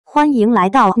欢迎来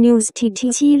到 News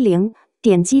TT70，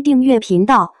点击订阅频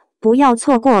道，不要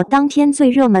错过当天最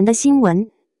热门的新闻。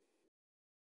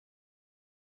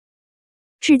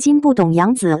至今不懂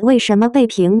杨紫为什么被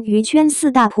评娱圈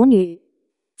四大普女，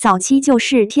早期就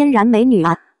是天然美女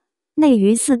啊。内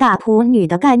娱四大普女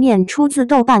的概念出自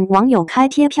豆瓣网友开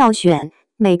贴票选，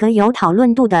每个有讨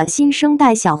论度的新生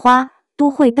代小花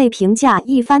都会被评价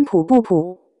一番普不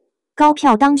普。高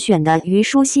票当选的虞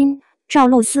书欣、赵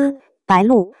露思、白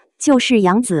鹿就是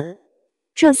杨紫。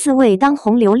这四位当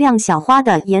红流量小花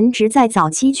的颜值在早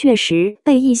期确实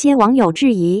被一些网友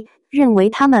质疑，认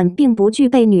为她们并不具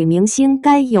备女明星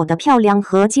该有的漂亮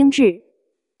和精致。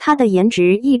她的颜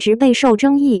值一直备受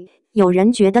争议，有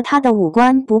人觉得她的五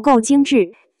官不够精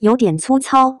致，有点粗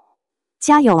糙。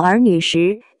家有儿女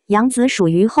时，杨紫属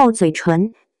于厚嘴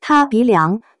唇，她鼻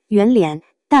梁、圆脸，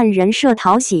但人设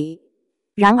讨喜。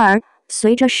然而，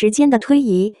随着时间的推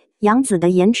移，杨紫的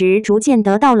颜值逐渐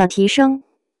得到了提升。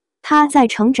她在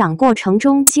成长过程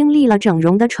中经历了整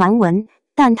容的传闻，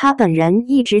但她本人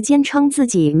一直坚称自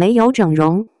己没有整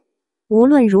容。无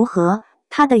论如何，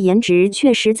她的颜值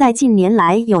确实在近年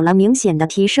来有了明显的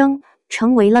提升，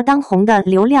成为了当红的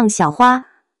流量小花。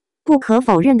不可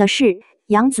否认的是，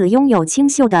杨紫拥有清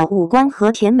秀的五官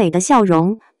和甜美的笑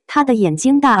容，她的眼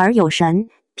睛大而有神，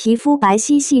皮肤白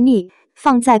皙细腻，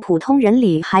放在普通人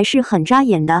里还是很扎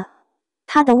眼的。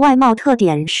她的外貌特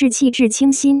点是气质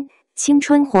清新、青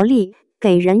春活力，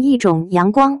给人一种阳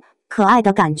光、可爱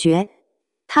的感觉。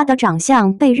她的长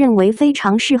相被认为非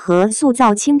常适合塑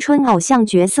造青春偶像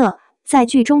角色，在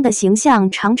剧中的形象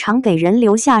常常给人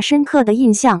留下深刻的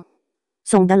印象。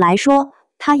总的来说，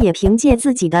她也凭借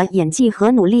自己的演技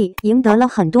和努力，赢得了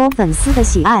很多粉丝的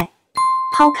喜爱。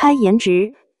抛开颜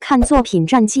值，看作品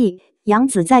战绩，杨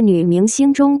紫在女明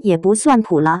星中也不算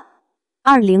普了。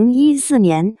2014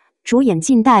年，主演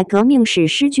近代革命史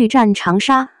诗剧《战长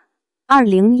沙》。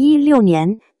2016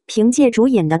年，凭借主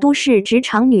演的都市职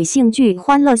场女性剧《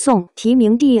欢乐颂》，提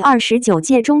名第29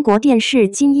届中国电视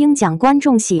金鹰奖观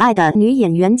众喜爱的女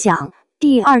演员奖，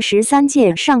第23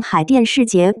届上海电视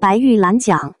节白玉兰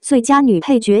奖最佳女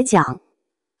配角奖。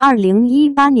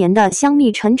2018年的《香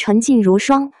蜜沉沉烬如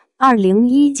霜》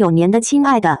，2019年的《亲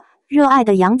爱的热爱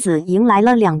的杨紫》迎来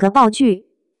了2个爆剧。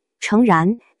诚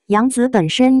然，杨紫本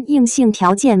身硬性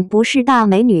条件不是大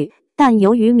美女，但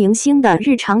由于明星的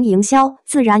日常营销，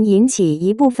自然引起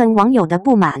一部分网友的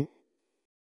不满。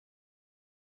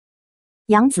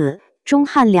杨紫、钟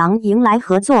汉良迎来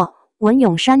合作，文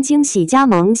咏珊惊喜加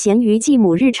盟，咸鱼继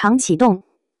母日常启动。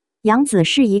杨紫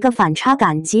是一个反差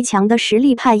感极强的实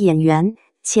力派演员，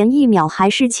前一秒还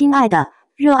是亲爱的、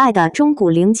热爱的中古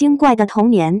灵精怪的童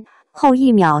年，后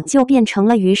一秒就变成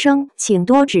了余生请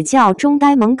多指教中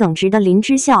呆萌耿直的林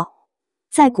之孝。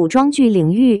在古装剧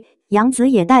领域，杨紫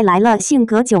也带来了性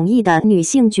格迥异的女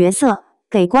性角色，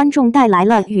给观众带来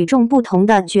了与众不同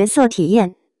的角色体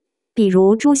验。比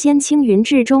如《诛仙青云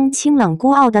志》中清冷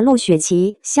孤傲的陆雪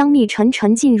琪，《香蜜沉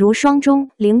沉烬如霜》中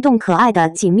灵动可爱的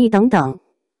锦觅等等。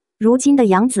如今的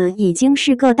杨紫已经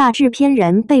是各大制片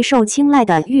人备受青睐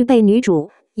的预备女主，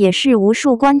也是无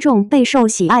数观众备受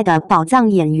喜爱的宝藏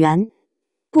演员。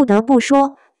不得不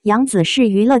说，杨紫是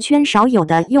娱乐圈少有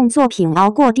的用作品熬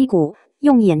过低谷，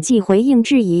用演技回应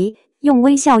质疑，用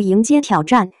微笑迎接挑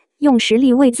战，用实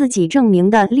力为自己证明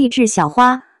的励志小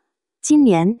花。今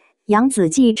年，杨紫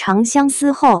继《长相思》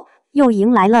后，又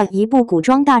迎来了一部古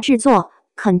装大制作，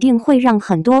肯定会让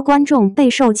很多观众备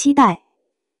受期待。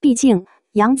毕竟，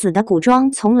杨紫的古装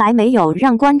从来没有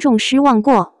让观众失望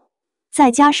过。再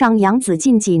加上杨紫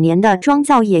近几年的妆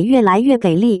造也越来越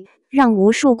给力，让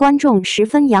无数观众十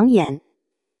分养眼。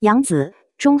杨紫、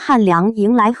钟汉良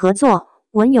迎来合作，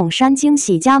文咏珊惊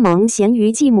喜加盟，咸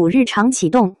鱼继母日常启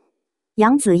动。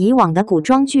杨紫以往的古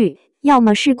装剧，要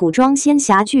么是古装仙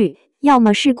侠剧，要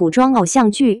么是古装偶像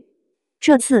剧。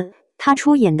这次她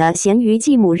出演的咸鱼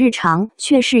继母日常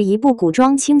却是一部古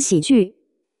装轻喜剧。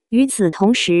与此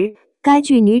同时，该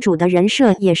剧女主的人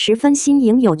设也十分新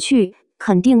颖有趣，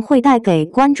肯定会带给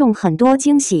观众很多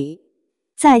惊喜。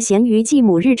在咸鱼继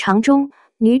母日常中，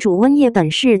女主温叶本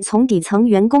是从底层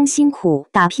员工辛苦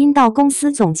打拼到公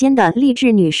司总监的励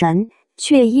志女神，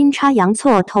却阴差阳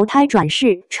错投胎转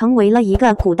世，成为了一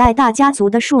个古代大家族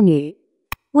的庶女。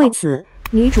为此，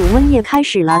女主温叶开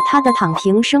始了她的躺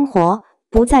平生活，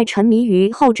不再沉迷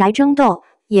于后宅争斗，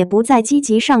也不再积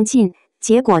极上进，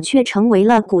结果却成为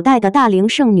了古代的大龄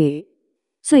剩女。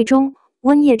最终，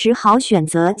温叶只好选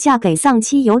择嫁给丧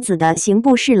妻有子的刑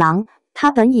部侍郎。她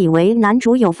本以为男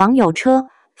主有房有车，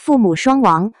父母双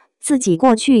亡，自己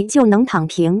过去就能躺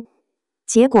平。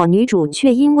结果女主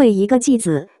却因为一个继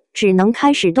子，只能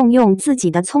开始动用自己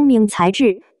的聪明才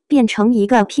智，变成一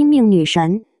个拼命女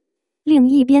神。另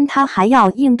一边她还要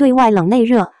应对外冷内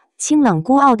热、清冷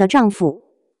孤傲的丈夫。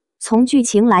从剧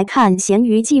情来看，《咸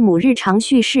鱼继母日常》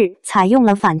叙事采用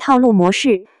了反套路模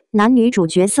式，男女主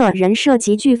角色人设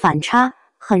极具反差，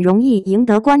很容易赢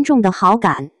得观众的好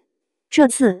感。这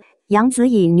次杨紫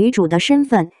以女主的身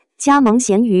份加盟《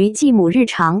咸鱼继母日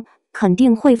常》，肯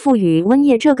定会赋予温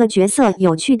叶这个角色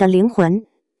有趣的灵魂。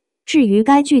至于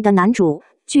该剧的男主，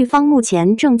剧方目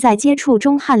前正在接触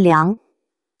钟汉良。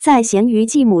在《咸鱼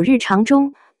继母日常》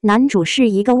中，男主是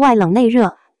一个外冷内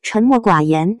热、沉默寡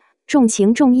言、重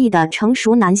情重义的成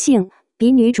熟男性，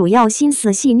比女主要心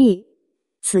思细腻。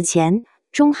此前，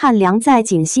钟汉良在《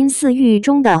锦心似玉》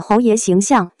中的侯爷形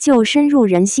象就深入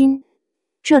人心。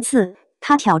这次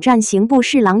他挑战刑部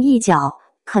侍郎一角，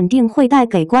肯定会带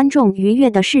给观众愉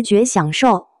悦的视觉享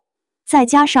受。再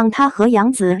加上他和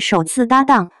杨紫首次搭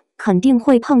档，肯定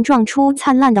会碰撞出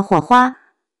灿烂的火花。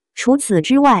除此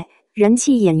之外，人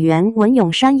气演员文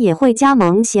咏珊也会加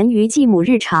盟《咸鱼继母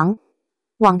日常》。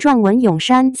网传文咏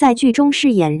珊在剧中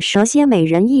饰演蛇蝎美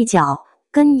人一角，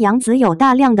跟杨紫有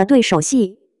大量的对手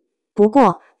戏。不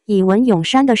过，以文咏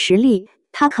珊的实力，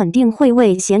她肯定会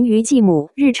为《咸鱼继母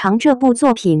日常》这部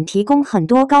作品提供很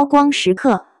多高光时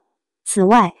刻。此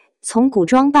外，从古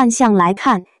装扮相来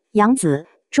看，杨紫、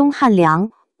钟汉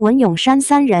良、文咏珊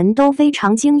三人都非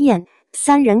常惊艳，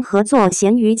三人合作《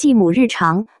咸鱼继母日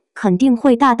常》肯定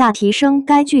会大大提升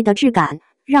该剧的质感，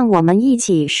让我们一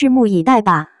起拭目以待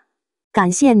吧。感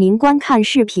谢您观看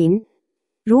视频。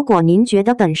如果您觉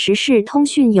得本时事通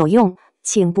讯有用，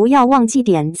请不要忘记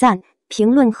点赞、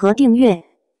评论和订阅。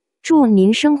祝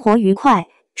您生活愉快，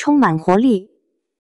充满活力。